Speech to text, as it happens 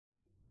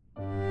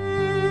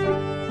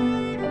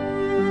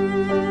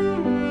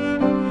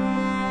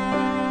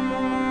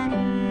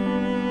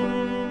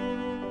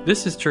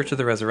This is Church of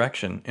the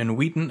Resurrection in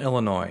Wheaton,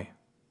 Illinois.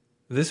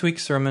 This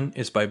week's sermon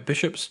is by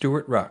Bishop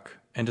Stuart Ruck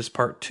and is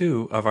part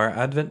 2 of our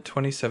Advent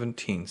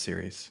 2017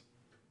 series.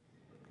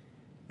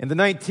 In the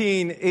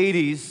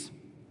 1980s,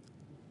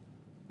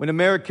 when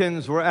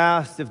Americans were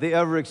asked if they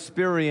ever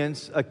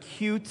experienced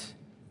acute,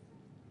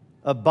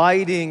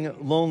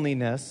 abiding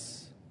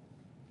loneliness,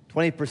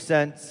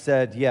 20%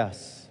 said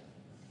yes.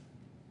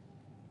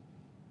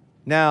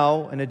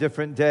 Now, in a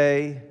different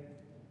day,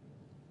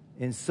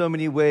 in so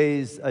many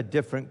ways a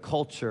different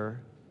culture,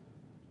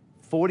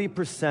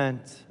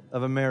 40%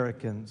 of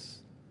Americans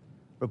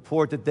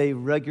report that they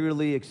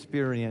regularly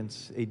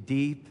experience a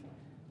deep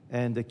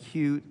and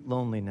acute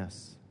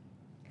loneliness.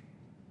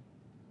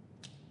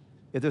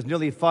 If there's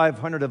nearly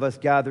 500 of us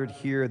gathered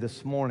here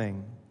this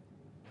morning,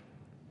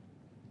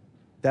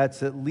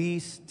 that's at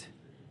least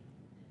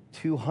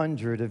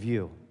 200 of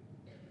you.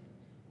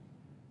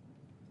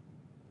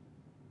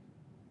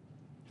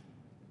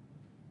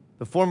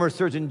 The former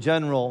Surgeon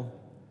General,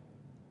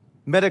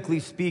 medically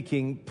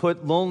speaking,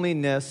 put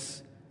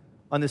loneliness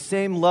on the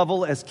same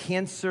level as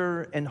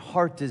cancer and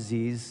heart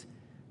disease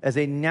as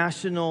a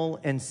national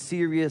and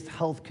serious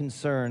health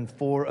concern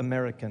for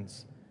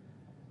Americans,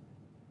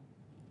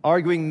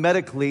 arguing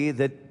medically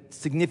that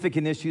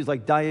significant issues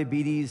like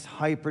diabetes,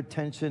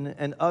 hypertension,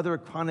 and other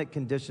chronic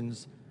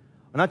conditions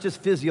are not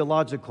just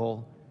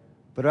physiological,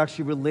 but are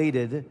actually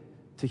related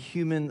to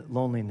human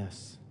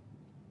loneliness.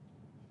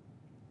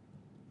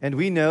 And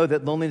we know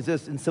that loneliness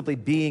isn't simply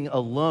being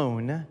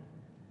alone,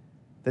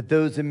 that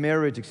those in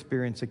marriage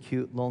experience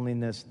acute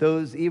loneliness.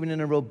 Those even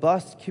in a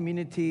robust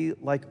community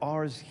like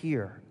ours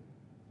here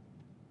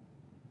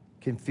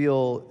can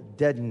feel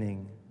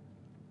deadening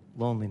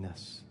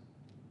loneliness.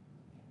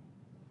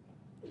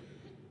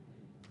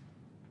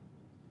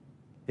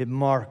 It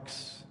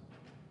marks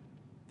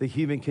the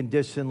human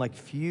condition like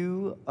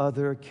few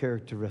other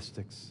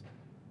characteristics.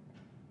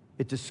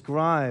 It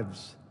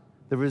describes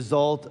the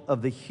result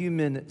of the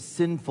human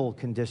sinful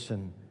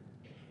condition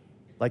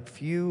like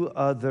few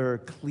other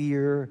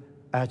clear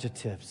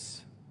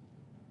adjectives.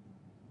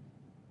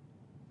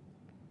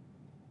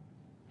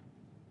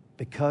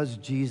 Because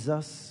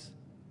Jesus,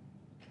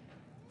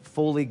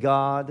 fully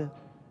God,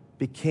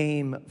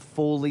 became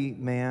fully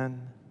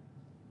man,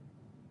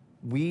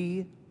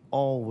 we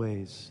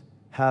always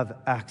have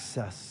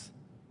access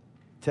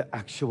to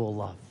actual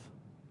love.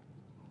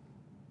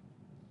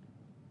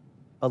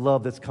 A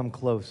love that's come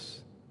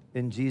close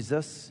in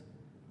Jesus,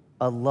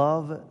 a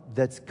love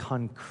that's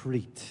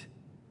concrete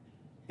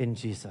in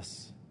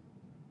Jesus.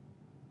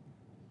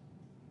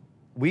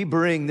 We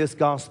bring this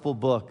gospel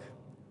book,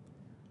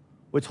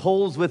 which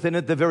holds within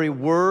it the very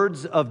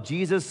words of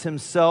Jesus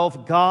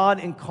himself, God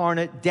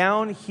incarnate,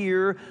 down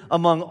here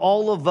among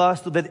all of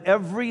us, so that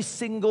every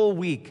single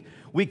week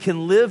we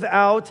can live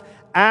out,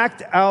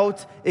 act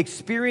out,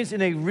 experience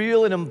in a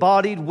real and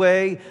embodied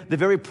way the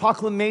very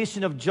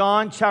proclamation of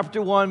John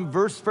chapter 1,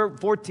 verse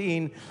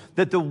 14,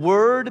 that the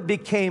Word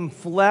became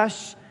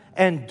flesh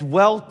and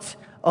dwelt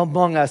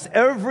among us.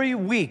 Every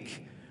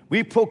week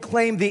we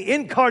proclaim the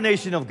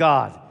incarnation of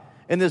God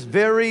in this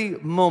very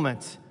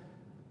moment,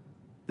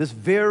 this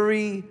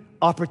very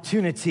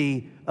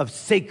opportunity of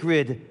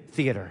sacred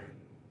theater.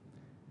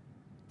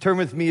 Turn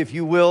with me, if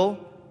you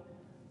will,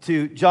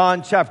 to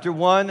John chapter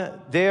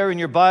 1, there in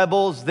your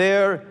Bibles,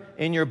 there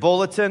in your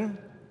bulletin.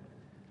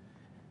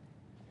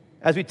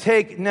 As we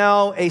take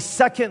now a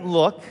second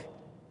look,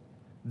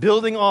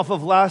 building off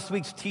of last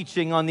week's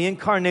teaching on the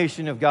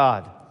incarnation of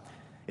God.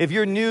 If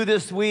you're new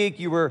this week,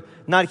 you were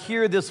not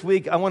here this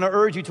week, I want to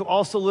urge you to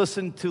also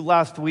listen to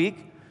last week,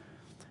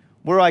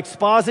 where I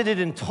exposited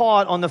and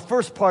taught on the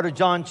first part of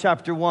John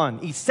chapter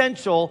 1.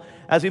 Essential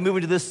as we move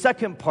into the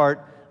second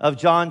part of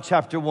John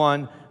chapter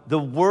 1, the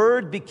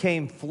Word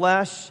became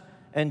flesh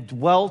and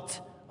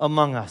dwelt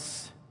among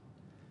us.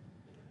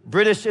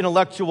 British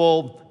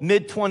intellectual,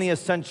 mid-20th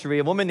century,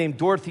 a woman named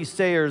Dorothy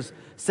Sayers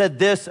said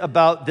this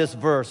about this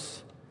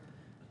verse.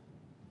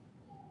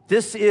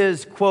 This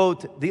is,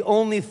 quote, the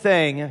only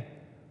thing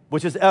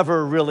which has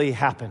ever really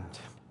happened.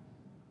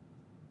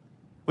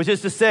 Which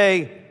is to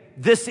say,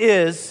 this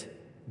is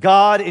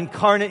God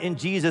incarnate in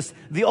Jesus,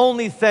 the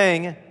only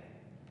thing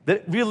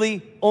that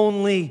really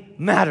only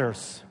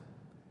matters.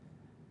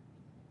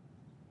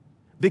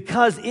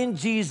 Because in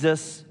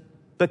Jesus,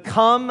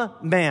 become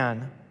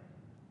man,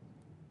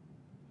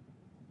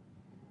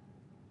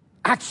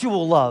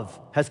 actual love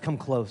has come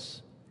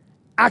close.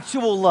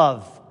 Actual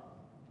love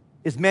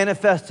is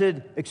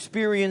manifested,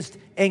 experienced,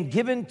 and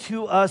given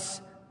to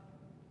us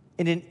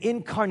in an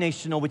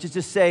incarnational, which is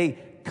to say,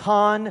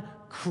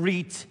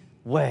 concrete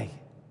way.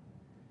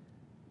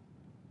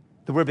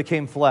 The Word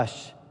became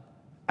flesh.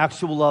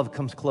 Actual love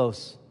comes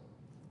close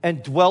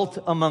and dwelt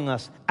among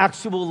us.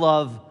 Actual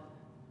love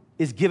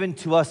is given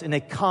to us in a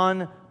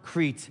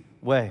concrete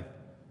way.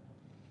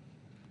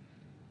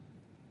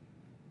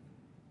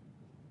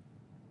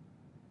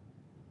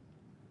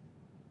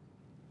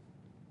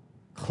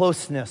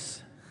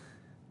 Closeness.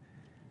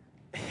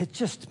 It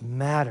just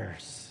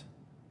matters.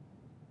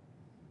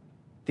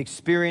 The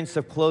experience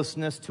of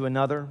closeness to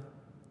another,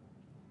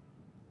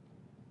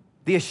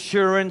 the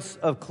assurance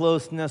of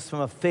closeness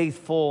from a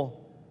faithful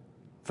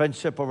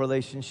friendship or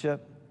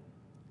relationship.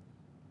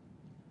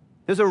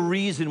 There's a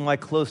reason why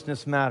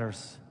closeness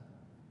matters.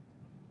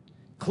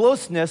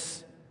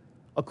 Closeness,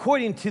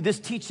 according to this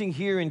teaching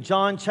here in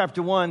John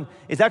chapter 1,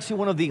 is actually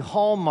one of the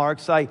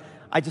hallmarks. I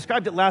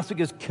described it last week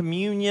as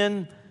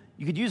communion.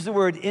 You could use the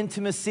word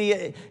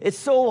intimacy. It's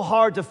so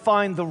hard to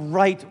find the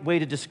right way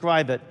to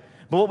describe it.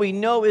 But what we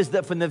know is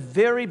that from the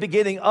very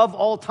beginning of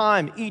all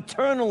time,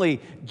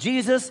 eternally,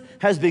 Jesus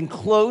has been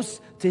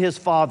close to his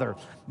Father.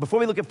 Before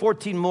we look at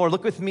 14 more,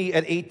 look with me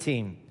at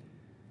 18.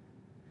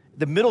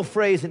 The middle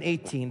phrase in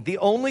 18, the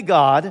only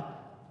God,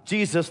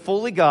 Jesus,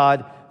 fully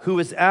God, who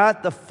is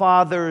at the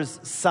Father's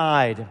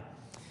side.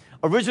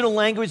 Original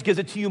language gives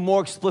it to you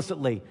more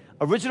explicitly.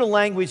 Original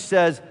language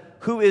says,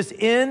 who is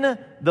in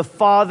the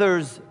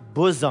Father's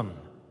bosom.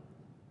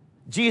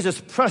 Jesus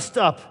pressed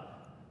up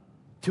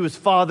to his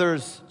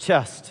Father's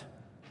chest.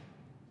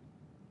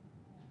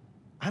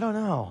 I don't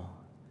know.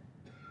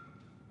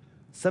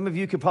 Some of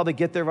you could probably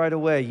get there right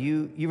away.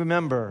 You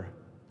remember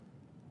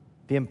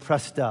being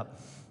pressed up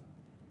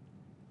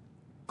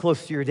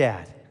close to your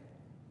dad.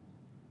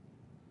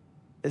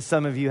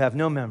 Some of you have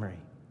no memory,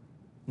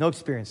 no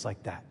experience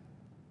like that.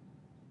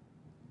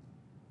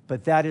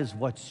 But that is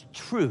what's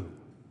true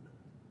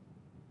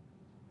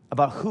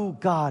about who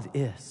God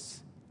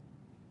is.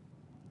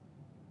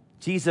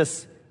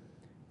 Jesus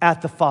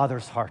at the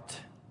Father's heart.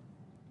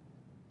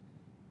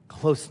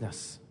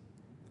 Closeness.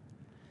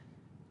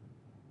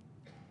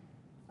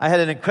 I had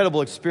an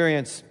incredible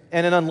experience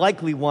and an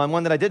unlikely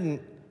one that I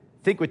didn't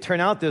think would turn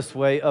out this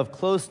way, of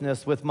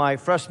closeness with my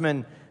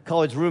freshman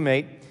college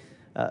roommate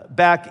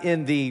back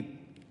in the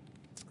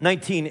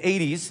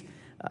 1980s.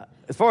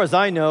 As far as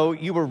I know,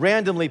 you were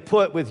randomly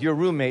put with your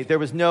roommate. There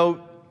was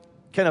no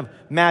kind of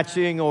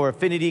matching or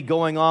affinity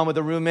going on with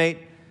a roommate.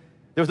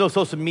 There was no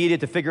social media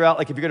to figure out,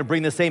 like, if you're going to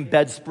bring the same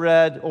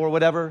bedspread or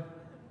whatever.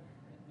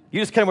 You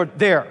just kind of were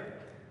there.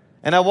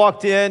 And I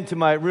walked into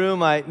my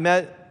room. I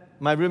met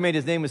my roommate.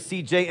 His name was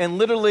CJ. And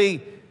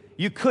literally,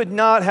 you could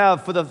not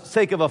have, for the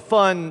sake of a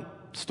fun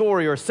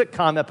story or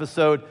sitcom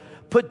episode,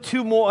 put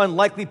two more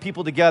unlikely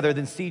people together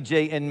than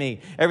CJ and me.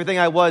 Everything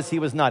I was, he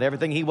was not.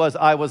 Everything he was,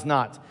 I was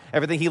not.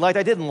 Everything he liked,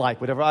 I didn't like.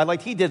 Whatever I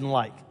liked, he didn't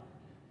like.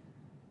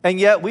 And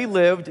yet we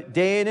lived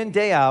day in and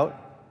day out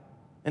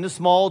in a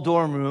small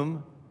dorm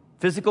room,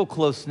 physical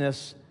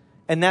closeness,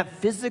 and that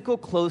physical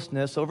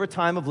closeness over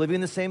time of living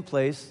in the same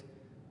place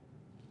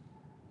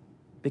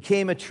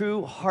became a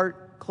true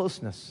heart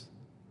closeness.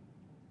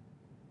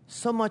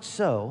 So much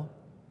so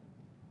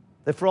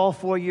that for all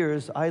 4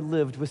 years, I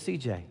lived with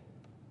CJ.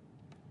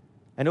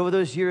 And over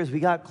those years, we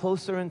got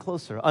closer and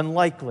closer,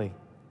 unlikely.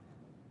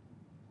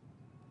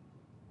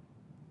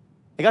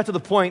 It got to the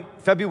point,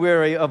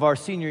 February of our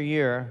senior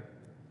year,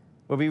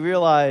 where we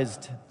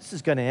realized this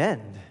is going to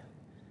end.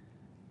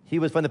 He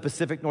was from the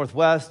Pacific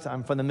Northwest.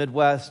 I'm from the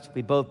Midwest.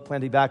 We both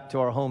planned to be back to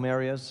our home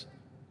areas.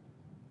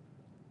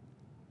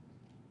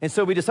 And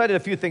so we decided a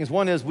few things.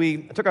 One is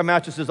we took our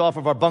mattresses off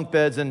of our bunk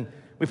beds and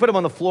we put them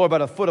on the floor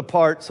about a foot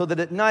apart so that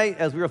at night,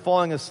 as we were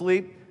falling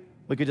asleep,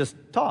 we could just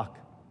talk.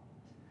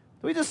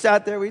 We just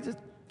sat there. We just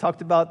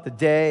talked about the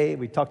day.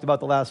 We talked about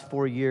the last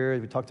 4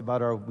 years. We talked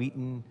about our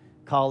Wheaton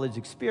College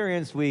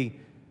experience. We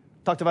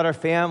talked about our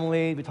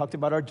family. We talked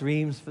about our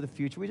dreams for the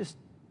future. We just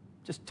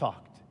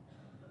talked.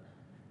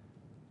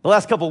 The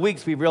last couple of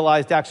weeks, we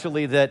realized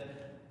actually that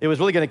it was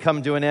really going to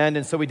come to an end,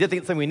 and so we did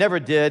something we never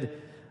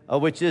did,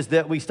 which is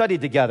that we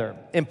studied together.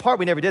 In part,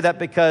 we never did that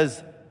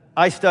because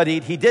I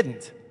studied, he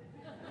didn't.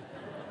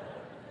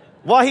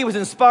 Why he was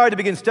inspired to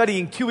begin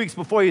studying 2 weeks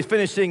before he was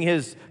finishing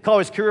his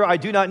college career, I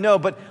do not know,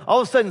 but all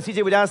of a sudden,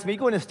 CJ would ask me, "You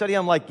going to study?"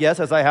 I'm like, "Yes,"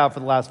 as I have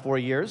for the last 4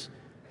 years.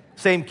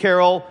 Same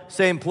carol,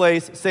 same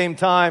place, same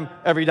time,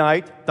 every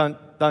night. Dun,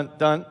 dun,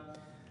 dun.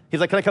 He's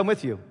like, "Can I come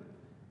with you?"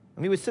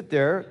 And we would sit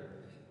there,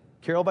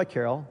 carol by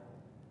carol,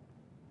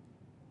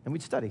 and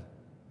we'd study.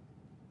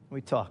 And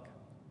we'd talk.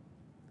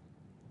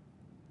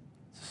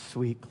 It's a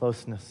sweet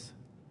closeness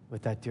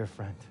with that dear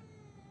friend.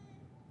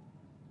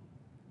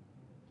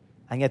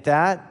 And yet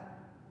that,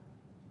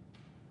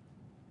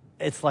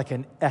 it's like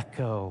an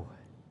echo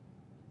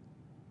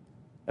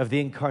of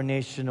the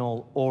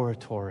incarnational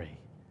oratory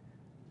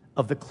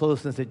of the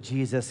closeness that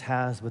Jesus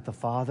has with the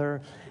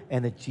Father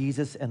and that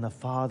Jesus and the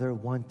Father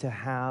want to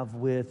have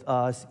with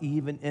us,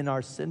 even in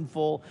our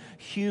sinful,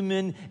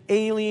 human,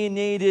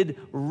 alienated,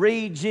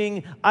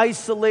 raging,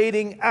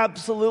 isolating,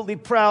 absolutely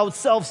proud,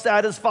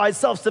 self-satisfied,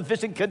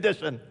 self-sufficient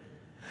condition.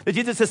 That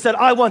Jesus has said,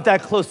 "I want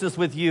that closeness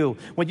with you."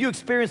 When you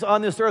experience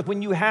on this earth,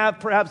 when you have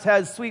perhaps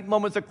had sweet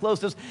moments of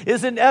closeness,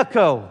 is an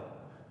echo.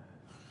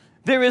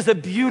 There is a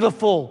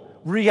beautiful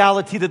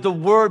reality that the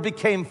Word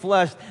became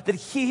flesh, that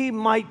He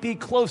might be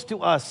close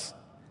to us.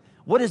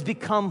 What does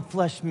become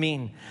flesh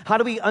mean? How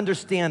do we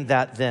understand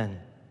that then?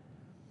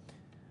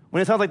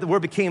 When it sounds like the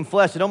Word became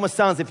flesh, it almost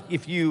sounds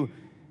if you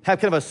have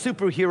kind of a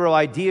superhero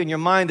idea in your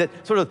mind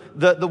that sort of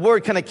the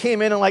Word kind of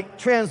came in and like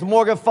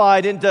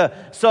transmogrified into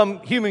some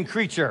human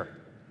creature.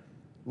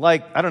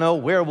 Like, I don't know,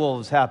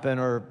 werewolves happen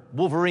or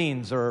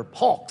Wolverines or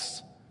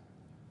Hulks.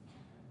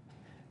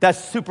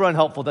 That's super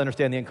unhelpful to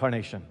understand the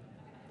incarnation.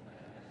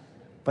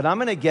 But I'm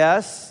going to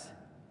guess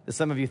that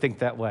some of you think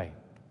that way,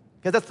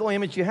 because that's the only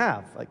image you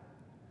have, like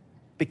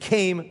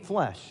became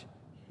flesh.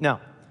 Now,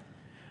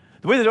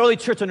 the way that the early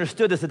church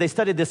understood this, that they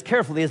studied this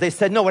carefully, is they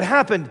said, no, what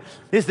happened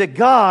is that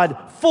God,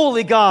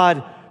 fully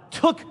God,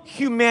 took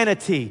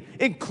humanity,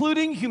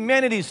 including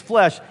humanity's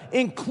flesh,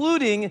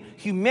 including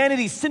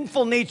humanity's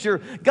sinful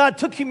nature. God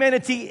took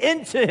humanity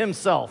into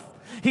himself.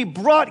 He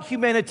brought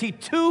humanity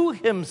to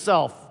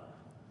himself.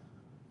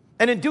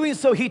 And in doing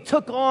so, he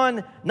took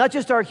on not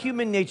just our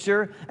human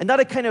nature and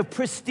not a kind of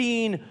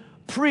pristine,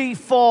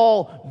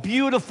 pre-fall,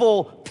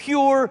 beautiful,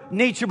 pure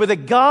nature, but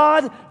that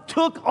God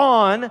took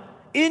on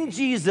in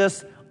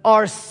Jesus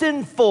our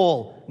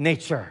sinful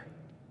nature.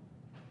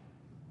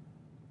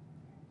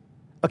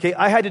 Okay,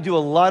 I had to do a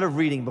lot of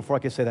reading before I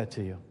could say that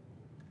to you.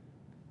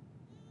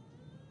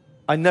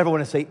 I never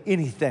want to say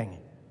anything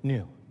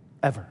new,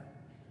 ever.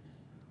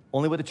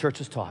 Only what the church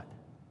has taught.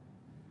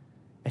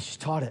 And she's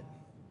taught it.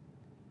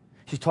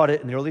 She taught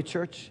it in the early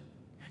church.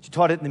 She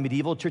taught it in the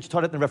medieval church. She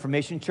taught it in the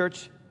Reformation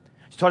church.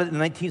 She taught it in the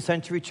 19th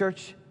century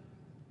church.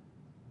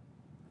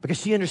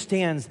 Because she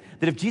understands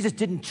that if Jesus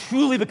didn't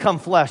truly become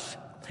flesh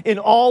in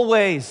all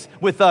ways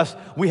with us,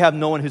 we have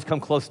no one who's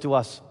come close to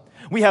us.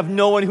 We have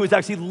no one who has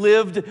actually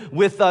lived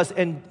with us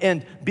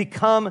and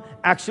become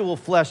actual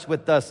flesh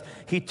with us.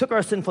 He took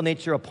our sinful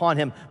nature upon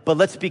him, but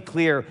let's be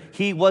clear,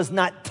 he was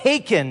not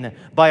taken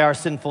by our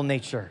sinful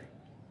nature.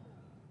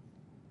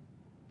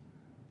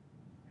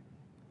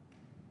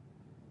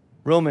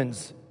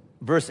 Romans,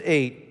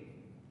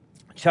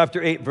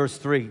 chapter 8, verse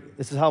 3.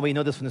 This is how we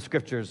know this from the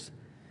scriptures.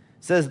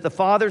 It says, the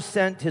Father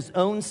sent his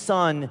own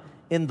Son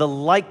in the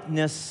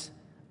likeness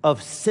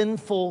of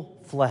sinful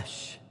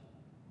flesh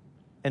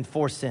and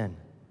for sin.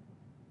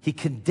 He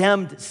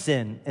condemned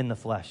sin in the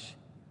flesh.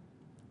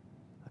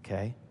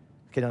 Okay,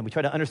 now we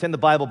try to understand the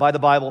Bible by the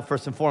Bible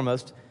first and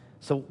foremost.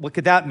 So what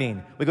could that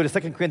mean? We go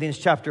to 2 Corinthians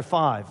chapter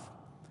 5.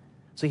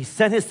 So he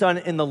sent his Son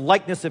in the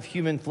likeness of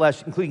human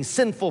flesh, including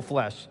sinful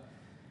flesh.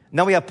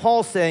 Now we have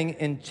Paul saying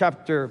in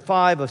chapter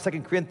 5 of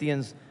 2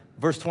 Corinthians,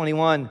 verse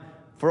 21,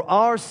 for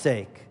our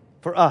sake,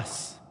 for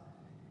us,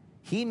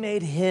 he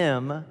made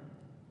him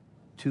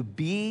to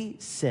be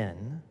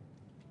sin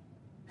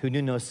who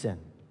knew no sin.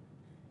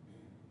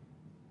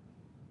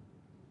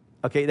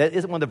 Okay, that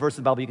isn't one of the verses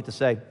of the Bible you get to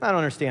say, I don't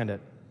understand it.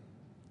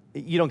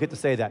 You don't get to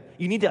say that.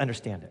 You need to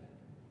understand it.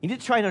 You need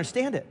to try and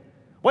understand it.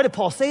 Why did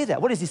Paul say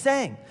that? What is he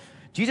saying?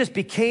 Jesus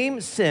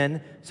became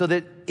sin so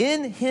that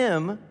in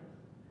him,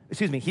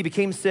 he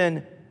became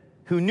sin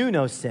who knew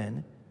no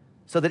sin,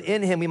 so that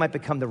in him we might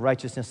become the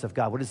righteousness of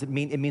God. What does it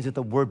mean? It means that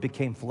the Word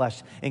became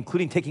flesh,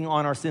 including taking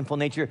on our sinful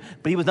nature,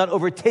 but he was not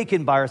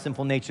overtaken by our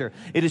sinful nature.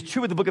 It is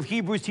true what the book of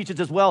Hebrews teaches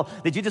as well,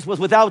 that Jesus was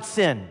without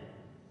sin.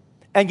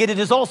 And yet it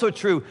is also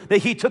true that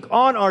he took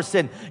on our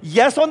sin.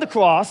 Yes, on the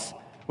cross,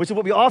 which is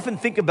what we often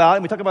think about,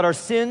 and we talk about our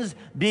sins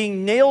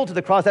being nailed to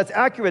the cross. That's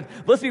accurate.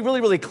 But let's be really,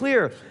 really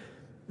clear.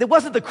 It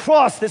wasn't the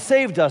cross that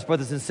saved us,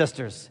 brothers and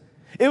sisters.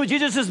 It was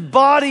Jesus'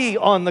 body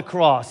on the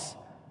cross.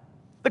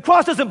 The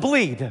cross doesn't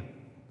bleed.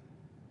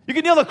 You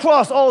can nail the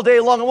cross all day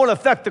long. It won't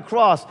affect the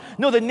cross.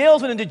 No, the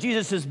nails went into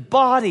Jesus'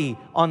 body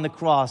on the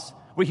cross,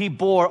 where he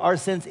bore our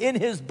sins in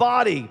his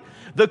body.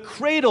 The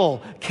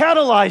cradle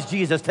catalyzed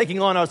Jesus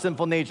taking on our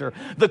sinful nature.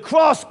 The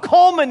cross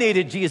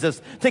culminated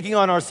Jesus taking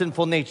on our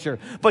sinful nature.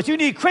 But you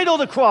need cradle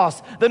to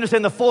cross to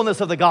understand the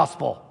fullness of the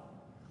gospel.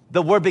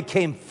 The Word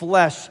became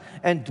flesh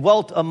and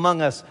dwelt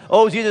among us.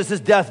 Oh, Jesus'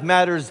 death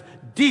matters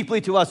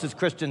deeply to us as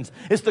Christians.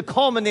 It's the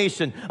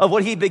culmination of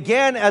what he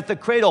began at the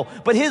cradle.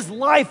 But his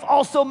life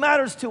also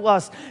matters to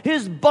us.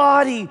 His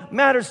body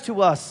matters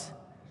to us.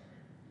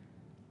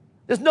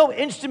 There's no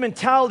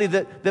instrumentality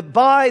that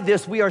by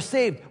this we are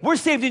saved. We're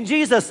saved in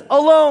Jesus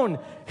alone.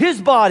 His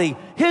body,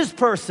 his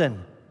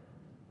person.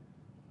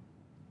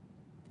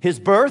 His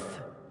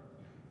birth,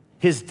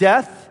 his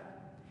death,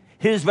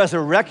 his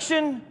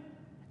resurrection.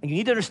 And you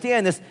need to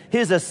understand this,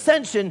 his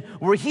ascension,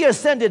 where he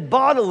ascended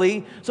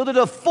bodily so that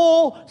a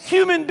full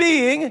human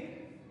being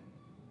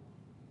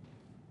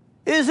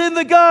is in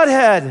the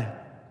Godhead.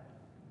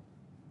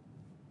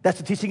 That's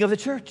the teaching of the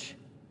church.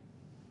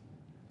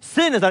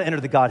 Sin has not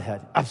entered the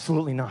Godhead.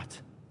 Absolutely not.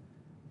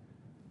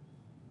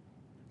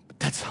 But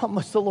that's how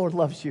much the Lord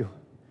loves you.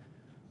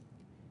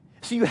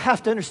 So you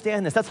have to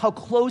understand this. That's how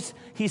close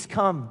he's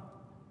come.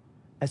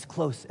 As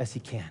close as he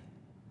can.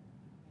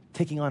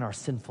 Taking on our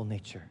sinful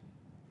nature.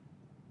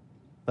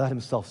 Without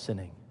himself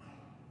sinning.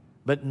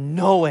 But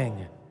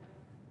knowing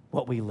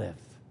what we live.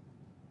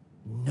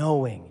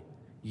 Knowing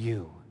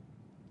you.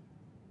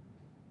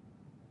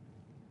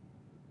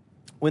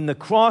 When the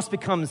cross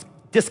becomes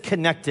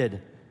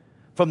disconnected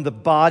from the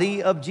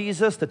body of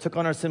Jesus that took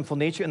on our sinful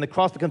nature, and the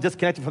cross becomes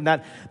disconnected from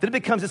that, then it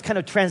becomes this kind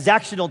of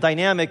transactional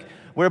dynamic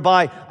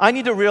whereby I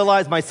need to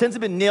realize my sins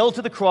have been nailed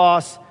to the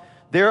cross,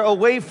 they're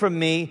away from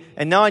me,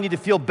 and now I need to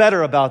feel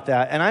better about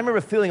that. And I remember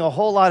feeling a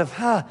whole lot of,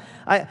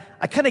 I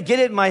kind of get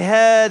it in my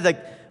head, like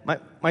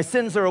my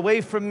sins are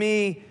away from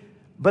me,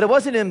 but it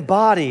wasn't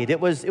embodied. It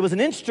was an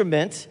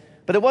instrument,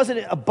 but it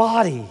wasn't a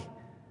body.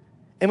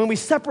 And when we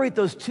separate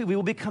those two, we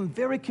will become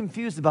very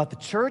confused about the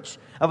church,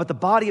 about the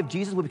body of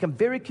Jesus. We'll become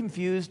very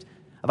confused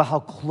about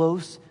how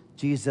close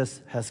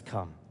Jesus has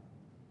come.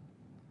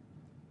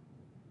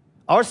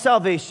 Our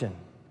salvation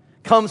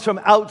comes from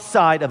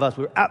outside of us.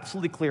 We're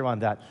absolutely clear on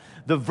that.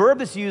 The verb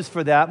that's used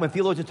for that, when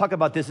theologians talk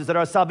about this, is that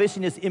our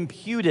salvation is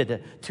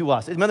imputed to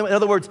us. In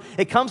other words,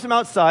 it comes from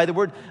outside. The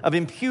word of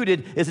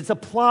imputed is it's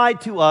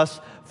applied to us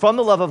from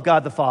the love of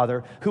God the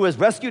Father, who has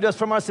rescued us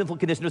from our sinful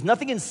condition. There's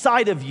nothing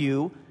inside of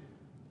you,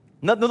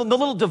 no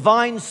little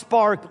divine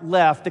spark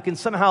left that can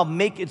somehow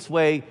make its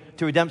way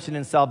to redemption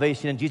and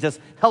salvation, and Jesus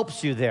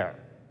helps you there.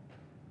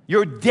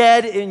 You're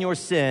dead in your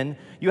sin.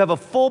 You have a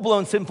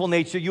full-blown sinful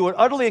nature. You are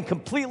utterly and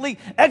completely,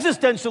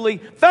 existentially,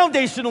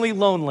 foundationally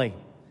lonely.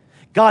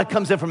 God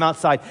comes in from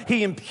outside.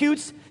 He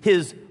imputes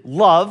his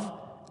love,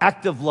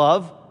 active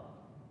love,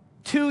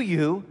 to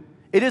you.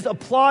 It is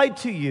applied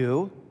to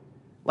you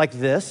like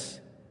this.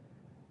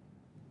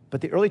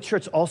 But the early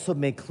church also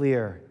made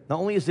clear, not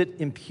only is it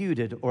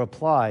imputed or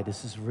applied,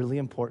 this is really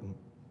important,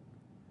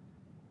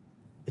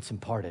 it's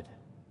imparted.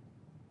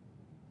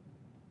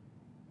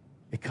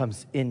 It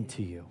comes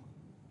into you,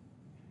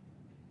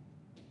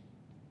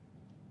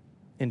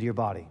 into your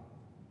body.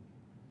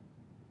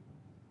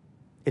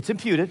 It's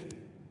imputed.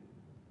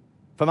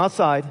 From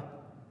outside,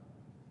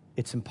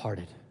 it's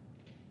imparted.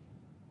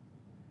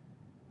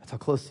 That's how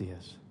close he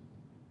is.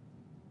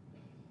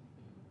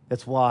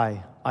 That's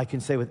why I can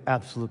say with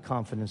absolute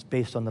confidence,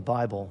 based on the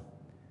Bible,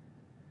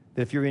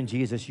 that if you're in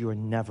Jesus, you are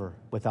never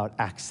without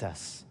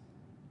access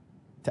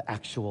to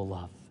actual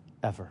love,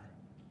 ever.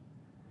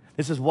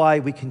 This is why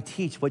we can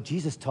teach what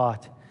Jesus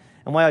taught,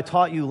 and why I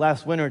taught you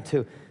last winter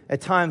to, at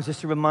times,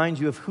 just to remind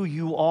you of who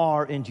you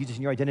are in Jesus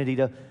and your identity,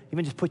 to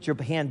even just put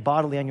your hand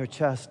bodily on your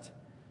chest.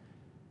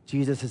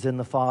 Jesus is in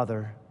the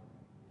Father.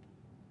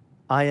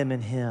 I am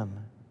in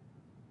him,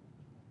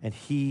 and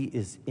he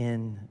is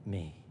in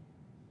me.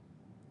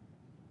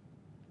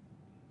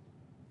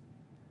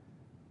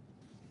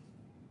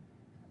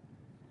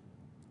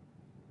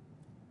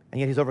 And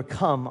yet he's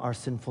overcome our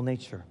sinful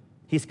nature.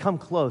 He's come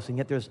close, and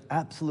yet there's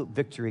absolute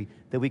victory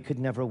that we could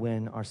never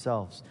win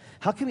ourselves.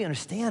 How can we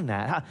understand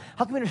that?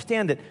 How can we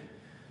understand that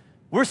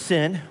we're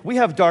sin, we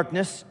have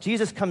darkness,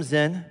 Jesus comes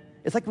in?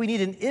 It's like we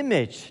need an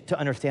image to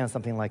understand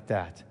something like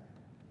that,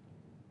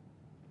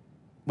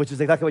 which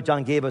is exactly what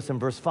John gave us in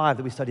verse 5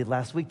 that we studied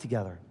last week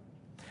together.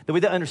 The way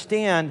to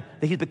understand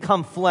that he's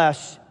become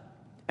flesh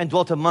and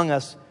dwelt among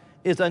us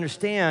is to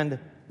understand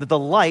that the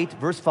light,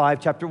 verse 5,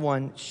 chapter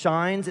 1,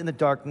 shines in the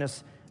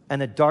darkness,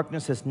 and the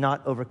darkness has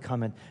not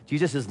overcome it.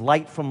 Jesus is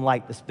light from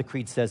light, the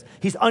creed says.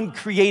 He's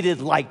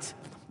uncreated light.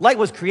 Light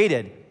was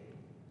created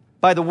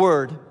by the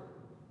Word,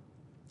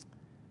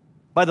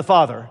 by the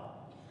Father,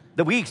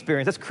 that we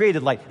experience. That's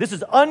created light. This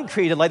is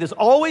uncreated light. There's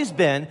always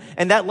been,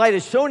 and that light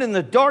is shown in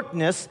the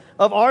darkness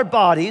of our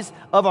bodies,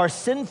 of our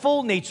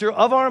sinful nature,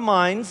 of our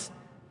minds.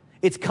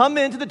 It's come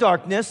into the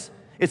darkness.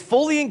 It's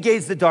fully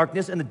engaged the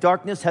darkness, and the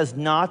darkness has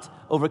not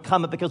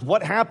overcome it, because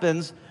what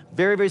happens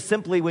very, very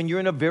simply when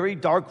you're in a very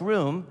dark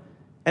room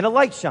and a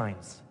light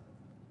shines?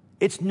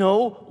 It's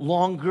no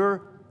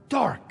longer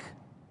dark.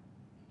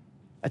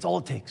 That's all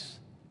it takes.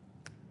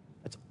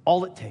 That's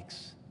all it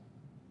takes.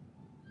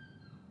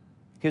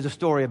 Here's a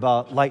story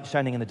about light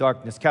shining in the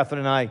darkness. Catherine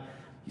and I,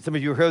 some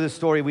of you heard this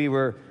story. We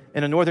were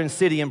in a northern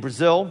city in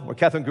Brazil where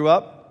Catherine grew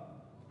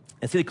up,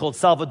 a city called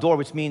Salvador,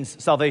 which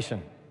means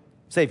salvation,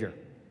 Savior.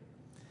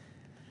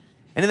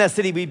 And in that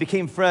city, we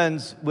became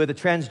friends with a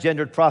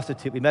transgendered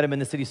prostitute. We met him in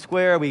the city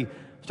square. We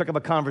struck up a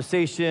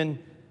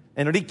conversation.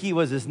 Enrique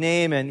was his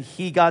name, and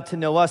he got to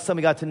know us. Some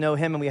we got to know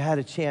him, and we had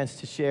a chance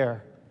to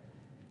share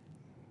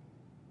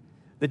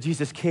that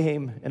Jesus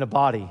came in a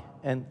body,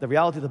 and the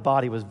reality of the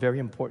body was very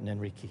important to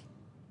Enrique.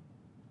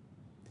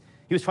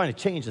 He was trying to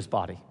change his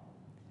body.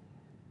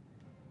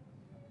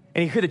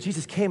 And he heard that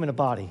Jesus came in a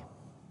body,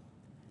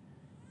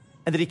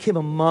 and that he came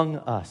among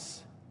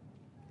us.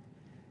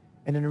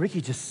 And Enrique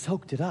just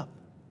soaked it up.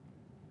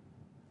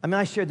 I mean,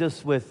 I shared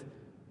this with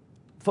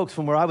folks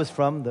from where I was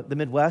from, the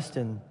Midwest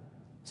and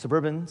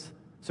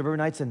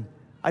suburbanites, and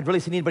I'd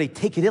really seen anybody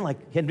take it in like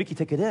Enrique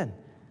took it in.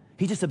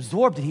 He just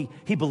absorbed it.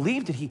 He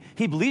believed it.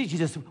 He believed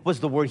Jesus was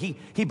the Word. He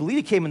believed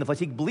he came in the flesh.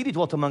 He believed he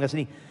dwelt among us.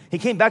 And he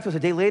came back to us a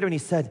day later and he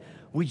said,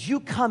 would you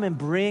come and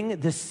bring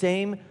the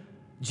same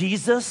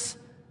Jesus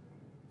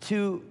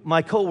to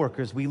my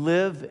coworkers? We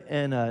live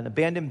in an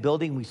abandoned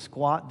building. We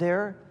squat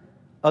there.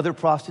 Other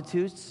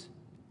prostitutes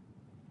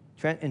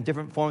in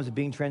different forms of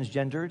being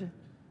transgendered.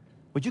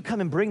 Would you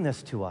come and bring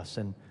this to us?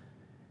 And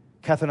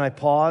Catherine and I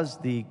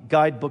paused. The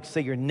guidebooks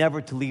say you're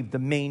never to leave the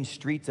main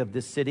streets of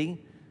this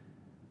city.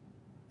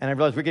 And I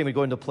realized we're going to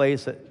go into a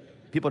place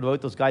that people who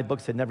wrote those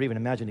guidebooks had never even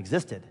imagined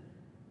existed.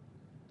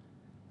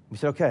 We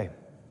said, okay,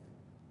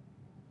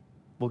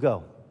 we'll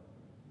go.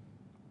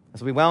 And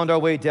so we wound our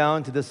way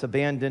down to this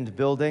abandoned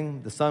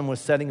building. The sun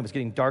was setting. It was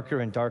getting darker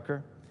and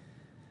darker.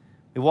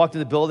 We walked to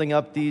the building,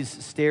 up these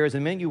stairs,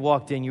 and the minute you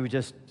walked in, you were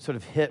just sort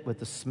of hit with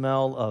the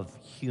smell of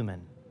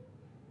human.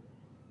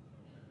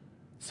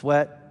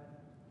 Sweat,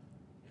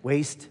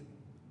 waste,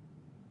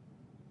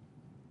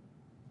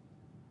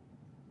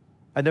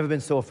 I'd never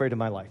been so afraid in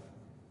my life.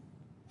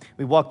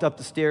 We walked up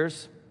the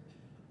stairs.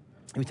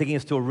 He was taking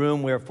us to a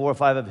room where 4 or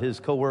 5 of his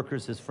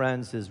coworkers, his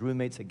friends, his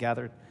roommates had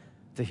gathered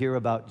to hear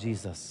about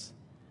Jesus.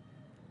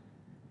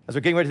 As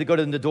we're getting ready to go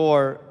to the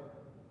door,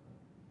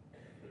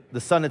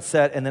 the sun had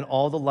set, and then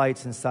all the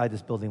lights inside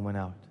this building went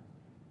out.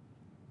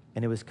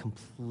 And it was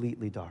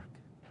completely dark.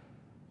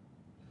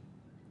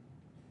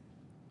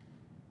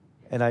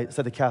 And I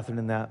said to Catherine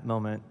in that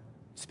moment,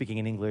 speaking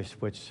in English,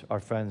 which our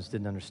friends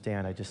didn't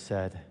understand, I just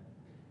said,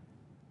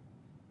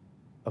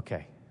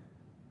 okay,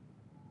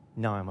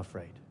 now I'm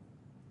afraid.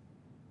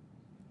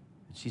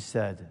 And she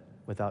said,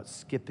 without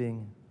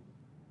skipping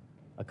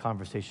a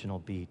conversational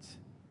beat,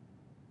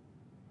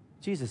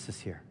 Jesus is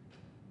here.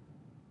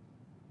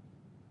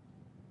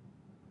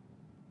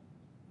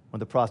 When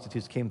the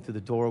prostitutes came through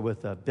the door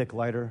with a Bic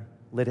lighter,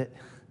 lit it,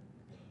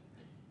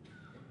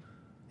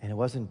 and it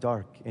wasn't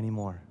dark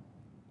anymore.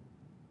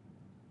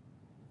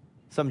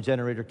 Some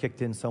generator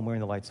kicked in somewhere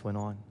and the lights went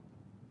on.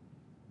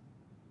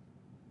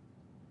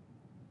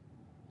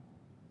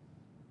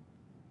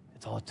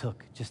 It's all it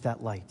took, just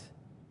that light.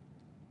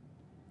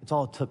 It's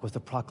all it took was the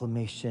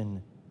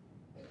proclamation,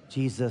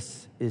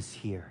 Jesus is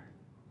here.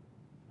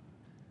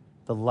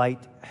 The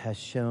light has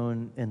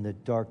shone in the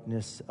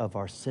darkness of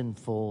our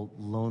sinful,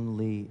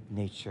 lonely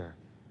nature.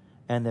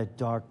 And the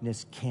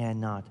darkness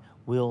cannot,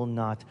 will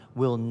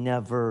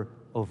never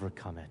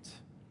overcome it.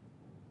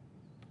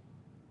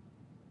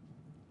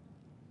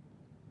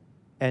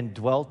 And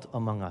dwelt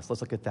among us.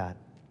 Let's look at that.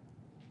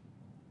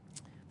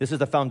 This is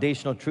the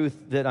foundational truth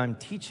that I'm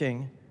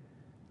teaching.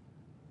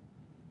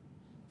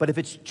 But if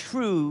it's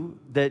true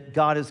that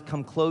God has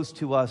come close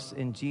to us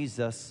in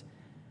Jesus,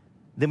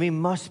 then we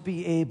must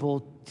be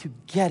able to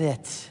get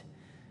it.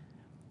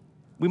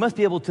 We must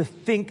be able to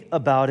think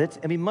about it,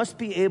 and we must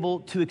be able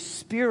to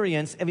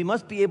experience, and we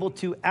must be able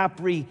to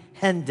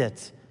apprehend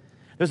it.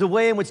 There's a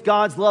way in which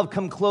God's love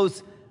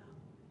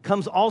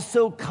comes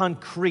also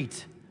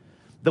concrete.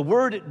 The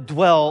word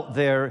dwell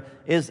there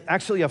is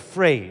actually a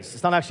phrase.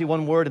 It's not actually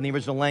one word in the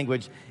original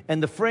language.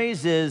 And the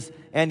phrase is,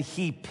 and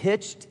he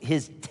pitched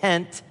his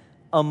tent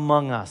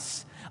among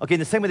us. Okay, in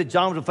the same way that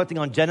John was reflecting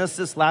on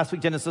Genesis last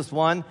week, Genesis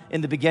 1,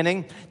 in the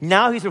beginning,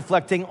 now he's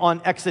reflecting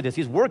on Exodus.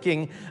 He's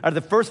working out of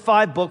the first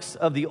 5 books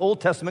of the Old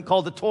Testament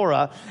called the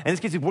Torah. And in this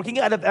case, he's working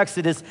out of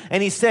Exodus,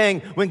 and he's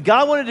saying, when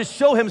God wanted to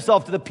show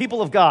himself to the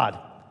people of God,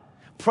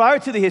 prior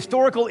to the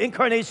historical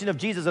incarnation of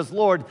Jesus as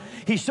Lord,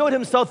 he showed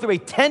himself through a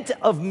tent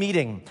of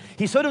meeting.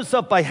 He showed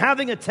himself by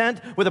having a tent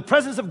where the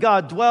presence of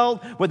God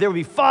dwelled, where there would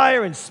be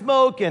fire and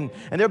smoke and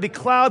there would be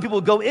cloud. People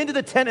would go into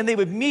the tent and they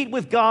would meet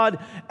with God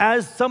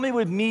as somebody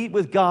would meet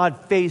with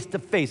God face to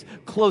face.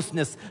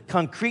 Closeness,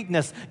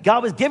 concreteness.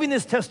 God was giving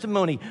this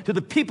testimony to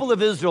the people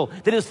of Israel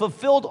that is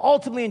fulfilled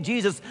ultimately in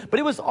Jesus, but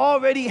it was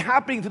already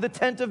happening through the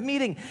tent of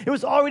meeting. It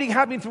was already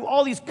happening through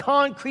all these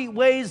concrete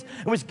ways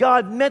in which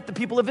God met the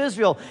people of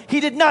Israel. He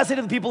did not say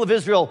to the people of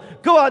Israel,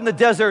 go out in the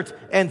desert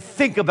and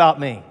think about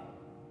me.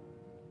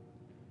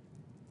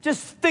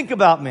 Just think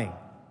about me.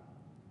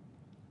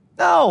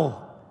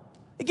 No.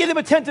 He gave them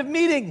a tent of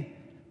meeting.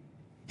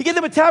 He gave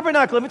them a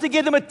tabernacle. He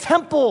gave them a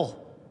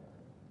temple.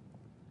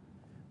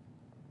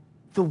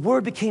 The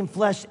Word became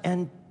flesh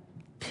and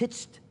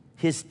pitched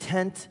his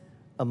tent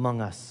among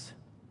us.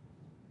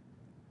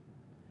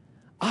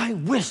 I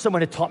wish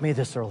someone had taught me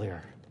this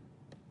earlier.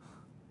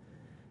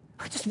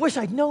 I just wish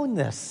I'd known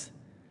this.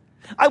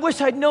 I wish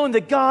I'd known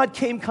that God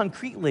came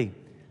concretely.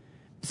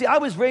 See, I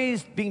was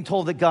raised being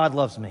told that God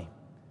loves me.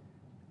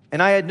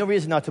 And I had no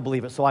reason not to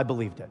believe it, so I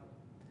believed it.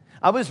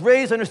 I was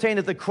raised understanding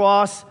that the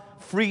cross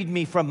freed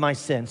me from my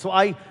sin. So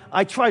I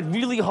tried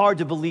really hard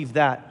to believe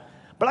that.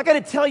 But I got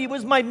to tell you, it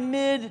was my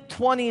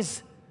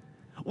mid-20s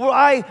where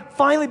I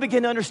finally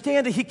began to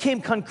understand that he came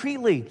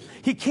concretely.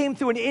 He came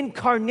through an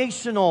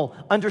incarnational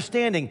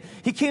understanding.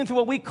 He came through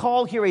what we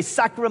call here a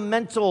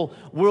sacramental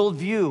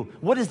worldview.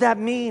 What does that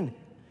mean?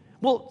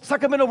 Well,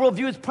 sacramental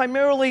worldview is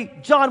primarily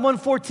John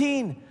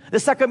 1:14.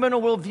 The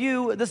sacramental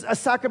worldview, a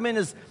sacrament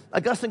is,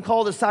 Augustine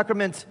called a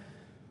sacrament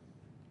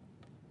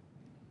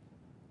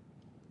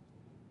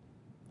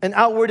an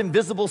outward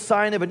invisible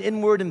sign of an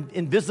inward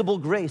invisible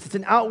grace. It's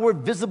an outward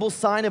visible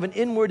sign of an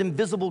inward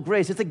invisible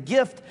grace. It's a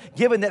gift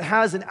given that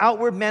has an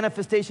outward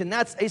manifestation.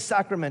 That's a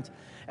sacrament.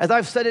 As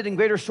I've said it in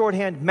greater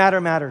shorthand, matter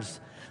matters.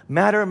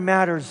 Matter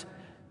matters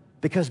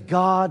because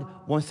God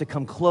wants to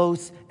come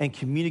close and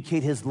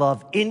communicate his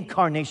love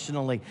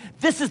incarnationally.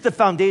 This is the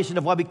foundation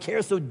of why we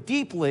care so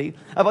deeply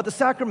about the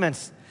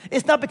sacraments.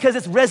 It's not because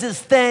it's Rez's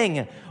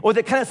thing or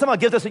that kind of somehow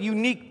gives us a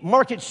unique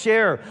market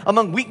share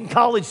among Wheaton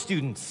College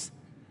students.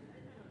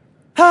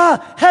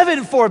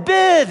 Heaven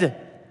forbid.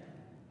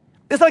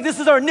 It's like this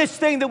is our niche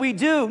thing that we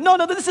do. No,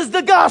 this is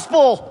the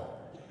gospel.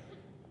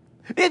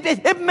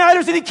 It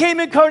matters that he came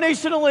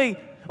incarnationally.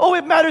 Oh,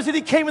 it matters that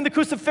he came in the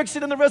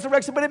crucifixion and the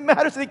resurrection, but it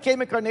matters that he came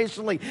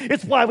incarnationally.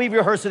 It's why we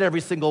rehearse it every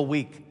single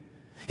week.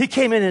 He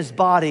came in his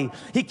body.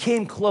 He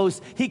came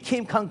close. He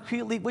came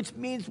concretely, which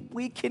means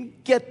we can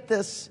get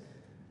this.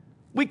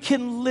 We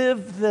can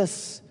live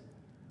this.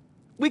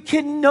 We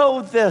can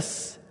know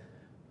this.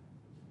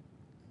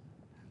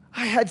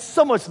 I had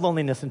so much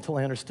loneliness until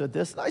I understood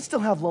this. I still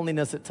have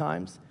loneliness at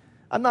times.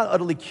 I'm not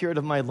utterly cured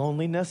of my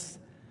loneliness.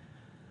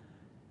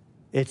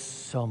 It's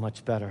so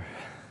much better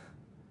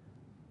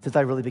since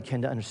I really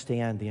began to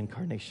understand the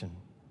incarnation.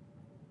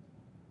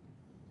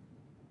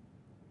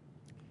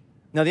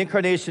 Now, the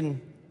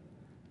incarnation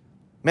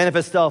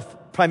manifests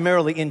itself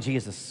primarily in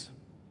Jesus.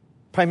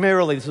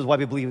 Primarily, this is why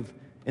we believe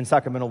in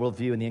sacramental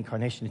worldview and the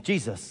incarnation of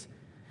Jesus.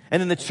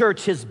 And in the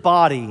church, his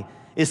body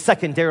is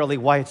secondarily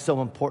why it's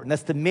so important.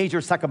 That's the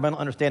major sacramental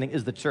understanding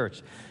is the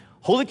church.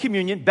 Holy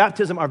Communion,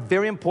 baptism are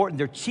very important.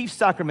 They're chief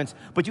sacraments,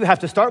 but you have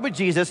to start with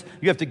Jesus,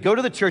 you have to go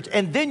to the church,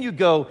 and then you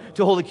go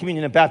to Holy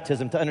Communion and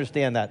baptism to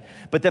understand that.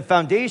 But the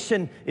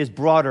foundation is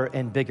broader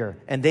and bigger,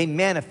 and they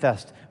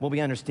manifest what we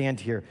understand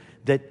here,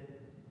 that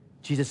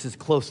Jesus'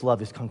 close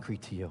love is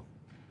concrete to you.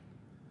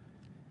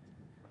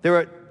 There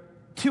are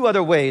two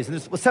other ways, and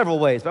there's several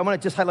ways, but I want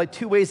to just highlight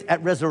two ways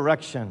at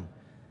resurrection,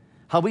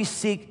 how we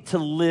seek to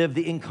live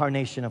the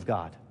incarnation of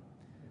God.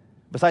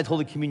 Besides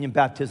Holy Communion,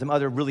 baptism,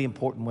 other really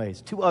important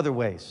ways. Two other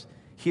ways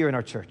here in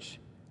our church.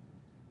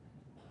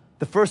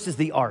 The first is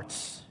the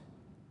arts.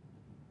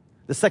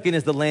 The second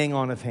is the laying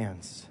on of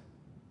hands.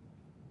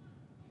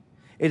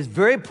 It is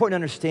very important to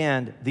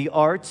understand the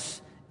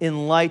arts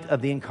in light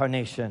of the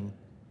incarnation,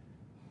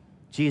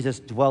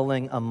 Jesus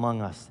dwelling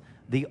among us.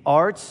 The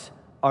arts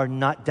are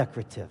not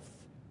decorative.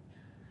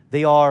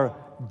 They are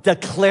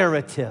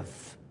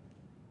declarative.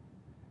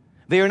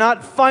 They are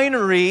not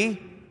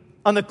finery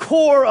on the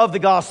core of the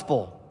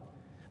gospel.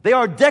 They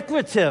are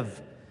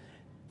declarative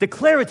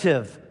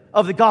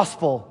of the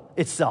gospel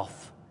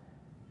itself.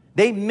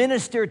 They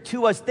minister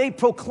to us. They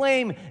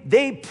proclaim,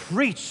 they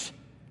preach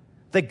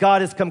that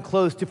God has come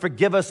close to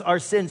forgive us our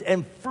sins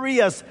and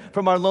free us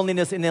from our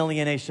loneliness and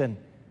alienation.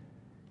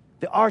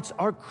 The arts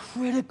are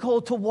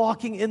critical to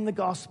walking in the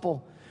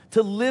gospel,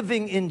 to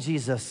living in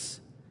Jesus.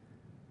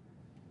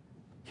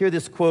 Hear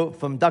this quote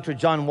from Dr.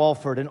 John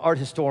Walford, an art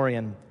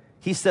historian.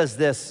 He says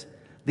this: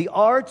 "The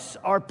arts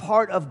are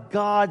part of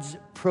God's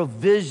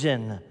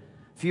provision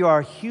for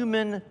our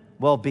human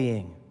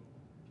well-being.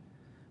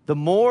 The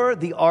more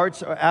the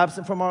arts are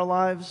absent from our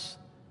lives,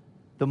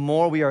 the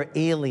more we are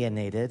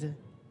alienated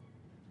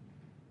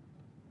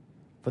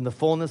from the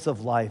fullness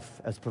of life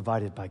as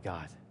provided by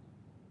God."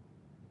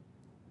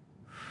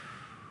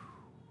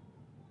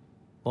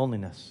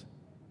 Loneliness,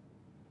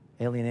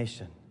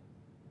 alienation,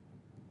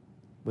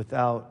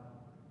 without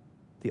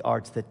the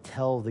arts that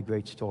tell the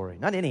great story.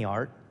 Not any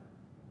art.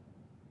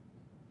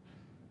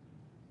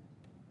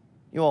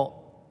 You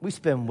know, we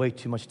spend way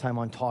too much time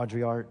on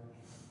tawdry art.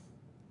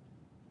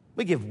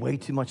 We give way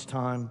too much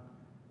time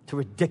to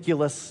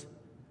ridiculous,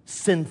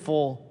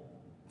 sinful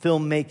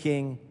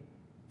filmmaking,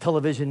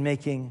 television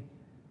making.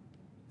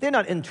 They're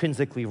not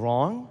intrinsically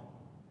wrong,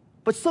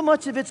 but so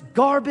much of it's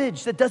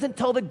garbage that doesn't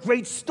tell the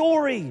great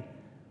story.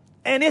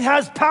 And it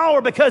has power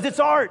because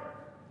it's art.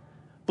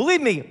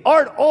 Believe me,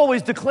 art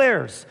always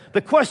declares.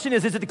 The question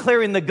is it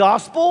declaring the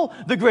gospel,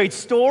 the great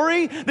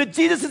story, that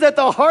Jesus is at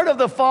the heart of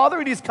the Father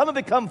and he's come and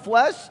become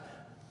flesh?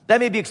 That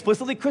may be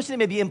explicitly Christian, it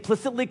may be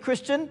implicitly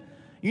Christian.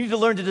 You need to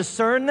learn to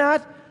discern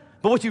that.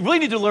 But what you really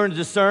need to learn to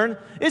discern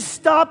is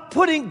stop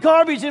putting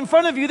garbage in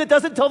front of you that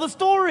doesn't tell the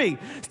story.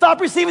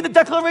 Stop receiving the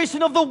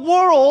declaration of the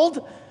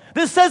world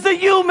that says that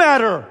you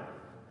matter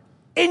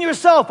in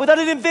yourself without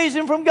an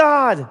invasion from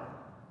God.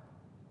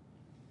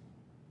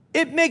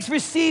 It makes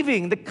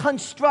receiving the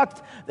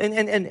construct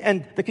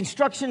and the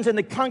constructions and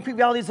the concrete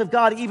realities of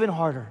God even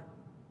harder.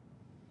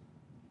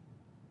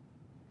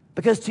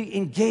 Because to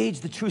engage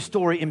the true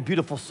story in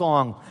beautiful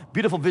song,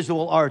 beautiful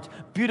visual art,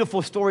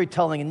 beautiful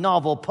storytelling,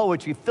 novel,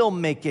 poetry,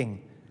 filmmaking,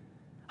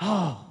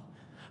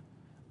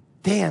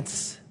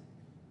 dance.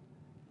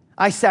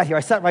 I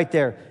sat right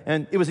there,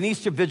 and it was an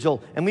Easter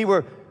vigil, and we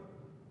were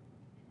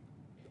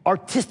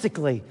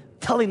artistically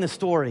telling the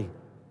story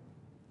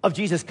of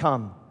Jesus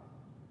come.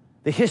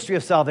 The history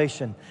of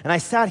salvation. And I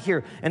sat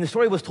here, and the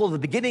story was told at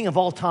the beginning of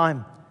all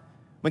time,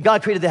 when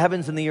God created the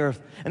heavens and the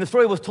earth. And the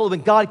story was told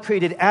when God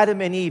created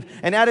Adam and Eve.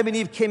 And Adam and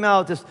Eve came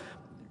out, this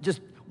just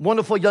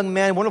wonderful young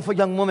man, wonderful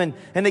young woman.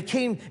 And they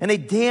came, and they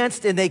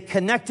danced, and they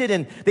connected,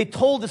 and they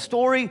told the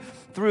story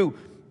through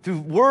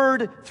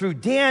word, through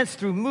dance,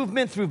 through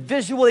movement, through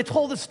visual. They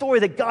told the story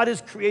that God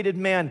has created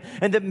man,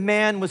 and that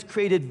man was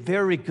created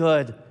very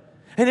good.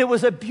 And it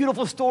was a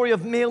beautiful story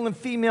of male and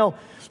female.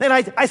 And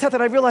I sat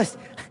there and I realized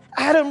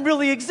Adam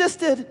really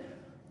existed.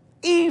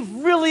 Eve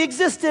really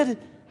existed.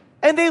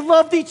 And they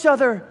loved each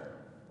other.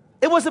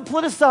 It wasn't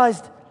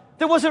politicized.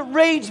 There wasn't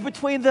rage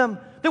between them.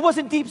 There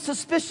wasn't deep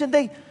suspicion.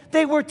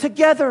 They were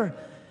together.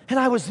 And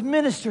I was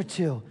ministered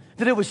to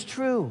that it was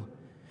true.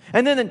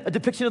 And then a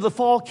depiction of the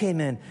fall came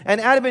in.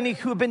 And Adam and Eve,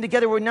 who had been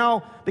together, were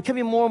now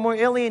becoming more and more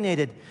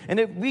alienated. And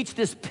it reached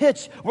this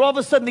pitch where all of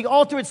a sudden the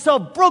altar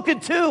itself broke in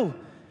two.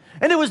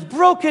 And it was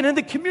broken and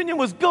the communion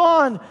was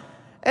gone.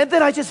 And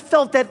then I just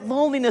felt that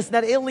loneliness,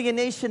 that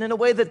alienation in a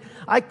way that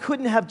I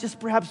couldn't have just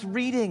perhaps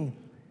reading.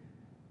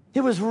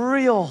 It was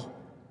real.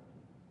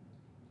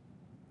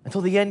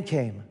 Until the end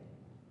came.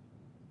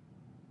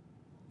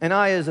 And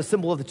I, as a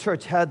symbol of the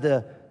church, had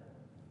the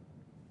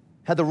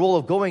had the role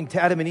of going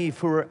to Adam and Eve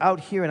who were out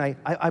here, and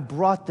I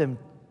brought them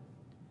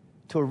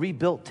to a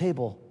rebuilt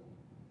table.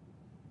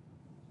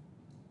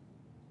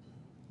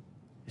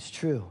 It's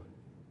true.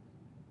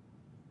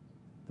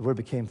 The Word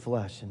became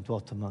flesh and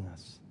dwelt among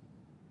us,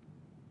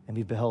 and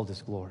we beheld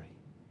His glory.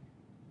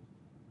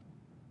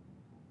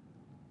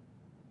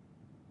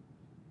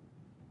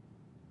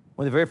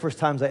 One of the very first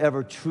times I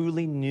ever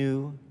truly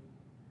knew,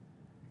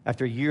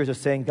 after years of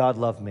saying God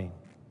loved me,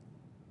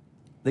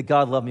 that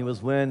God loved me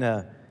was when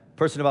a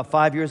person about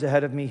 5 years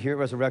ahead of me here at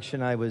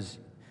Resurrection, I was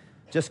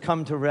just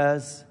come to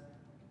Res.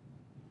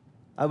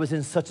 I was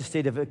in such a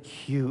state of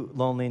acute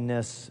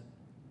loneliness,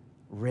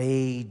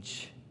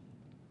 rage,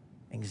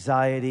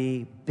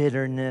 anxiety,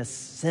 bitterness,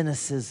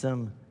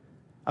 cynicism.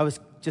 I was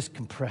just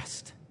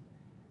compressed.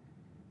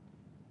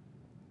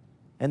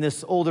 And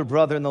this older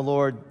brother in the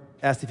Lord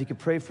asked if he could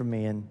pray for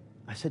me, and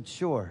I said,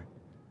 sure.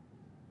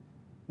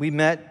 We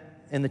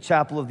met in the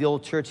chapel of the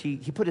old church. He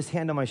put his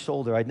hand on my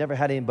shoulder. I'd never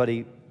had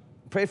anybody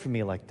pray for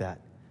me like that.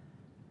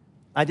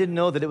 I didn't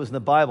know that it was in the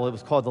Bible. It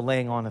was called the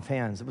laying on of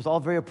hands. It was all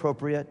very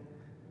appropriate,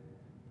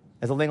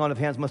 as the laying on of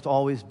hands must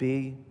always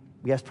be.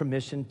 We ask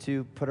permission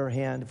to put our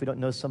hand if we don't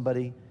know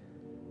somebody,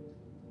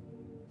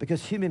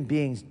 because human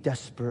beings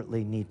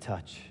desperately need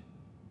touch.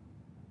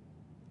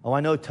 Oh,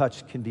 I know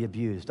touch can be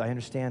abused. I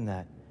understand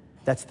that.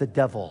 That's the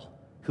devil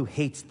who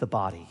hates the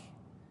body.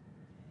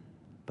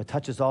 But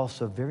touch is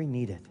also very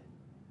needed,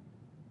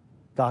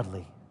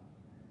 godly.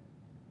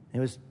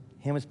 And his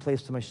hand was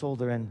placed on my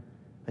shoulder, and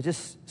I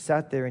just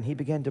sat there, and he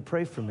began to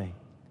pray for me.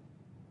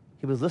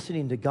 He was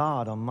listening to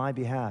God on my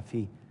behalf.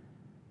 He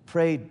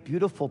prayed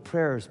beautiful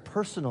prayers,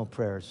 personal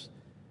prayers,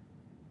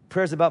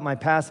 prayers about my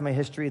past and my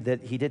history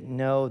that he didn't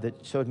know,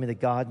 that showed me that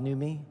God knew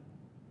me.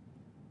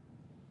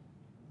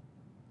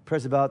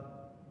 Prayers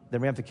about the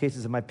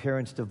ramifications of my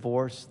parents'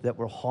 divorce that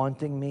were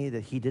haunting me,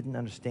 that he didn't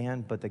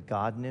understand, but that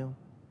God knew.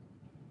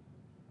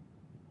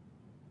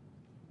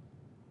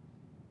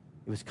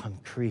 It was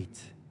concrete.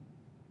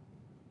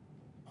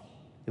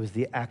 It was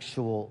the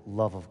actual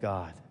love of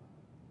God.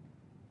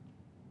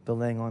 The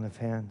laying on of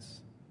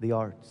hands, the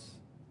arts,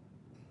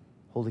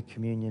 Holy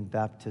Communion,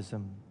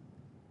 baptism,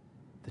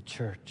 the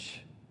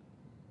church.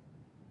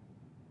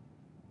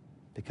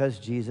 Because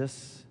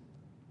Jesus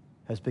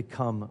has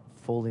become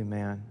fully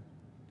man,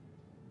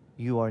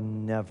 you are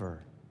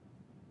never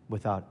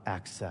without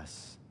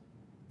access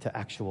to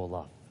actual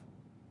love.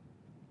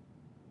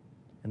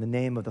 In the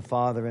name of the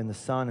Father, and the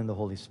Son, and the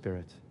Holy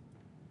Spirit,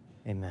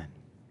 amen.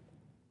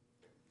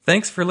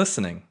 Thanks for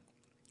listening.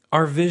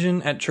 Our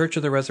vision at Church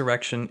of the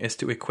Resurrection is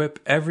to equip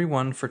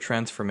everyone for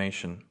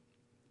transformation.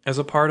 As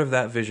a part of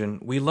that vision,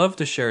 we love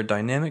to share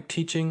dynamic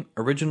teaching,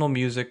 original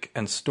music,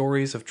 and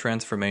stories of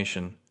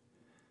transformation.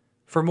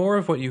 For more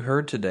of what you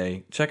heard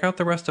today, check out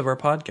the rest of our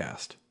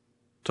podcast.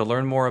 To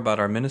learn more about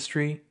our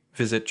ministry,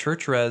 visit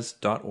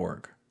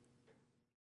churchres.org.